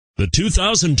The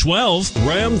 2012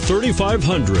 Ram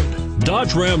 3500.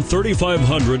 Dodge Ram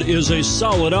 3500 is a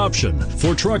solid option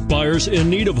for truck buyers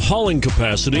in need of hauling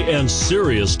capacity and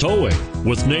serious towing.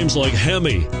 With names like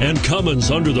Hemi and Cummins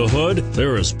under the hood,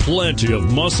 there is plenty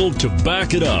of muscle to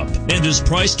back it up and is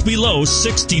priced below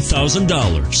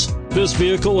 $60,000. This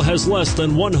vehicle has less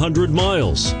than 100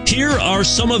 miles. Here are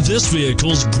some of this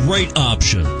vehicle's great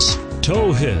options: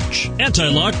 tow hitch,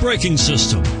 anti-lock braking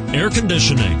system, air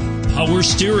conditioning, power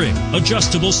steering,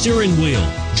 adjustable steering wheel,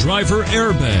 driver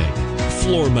airbag,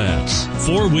 floor mats,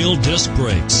 four-wheel disc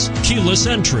brakes, keyless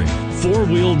entry,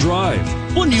 four-wheel drive.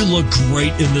 Wouldn't you look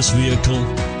great in this vehicle?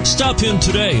 Stop in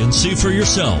today and see for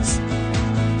yourself.